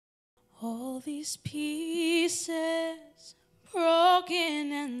these pieces,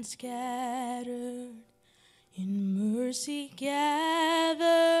 broken and scattered, in mercy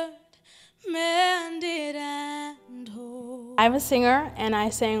gathered, mended and whole. I'm a singer, and I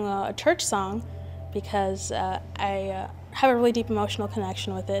sang a church song because I have a really deep emotional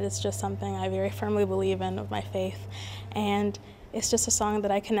connection with it. It's just something I very firmly believe in with my faith, and it's just a song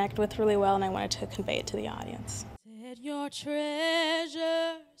that I connect with really well, and I wanted to convey it to the audience. Set your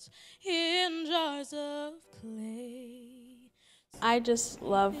treasures in jars of clay. I just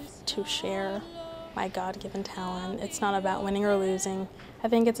love to share my God-given talent. It's not about winning or losing. I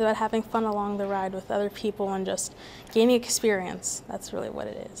think it's about having fun along the ride with other people and just gaining experience. That's really what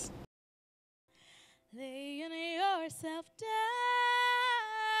it is. Laying yourself down.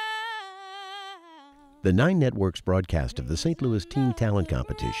 The 9 Network's broadcast of the St. Louis Teen Talent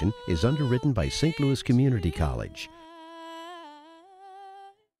Competition is underwritten by St. Louis Community College.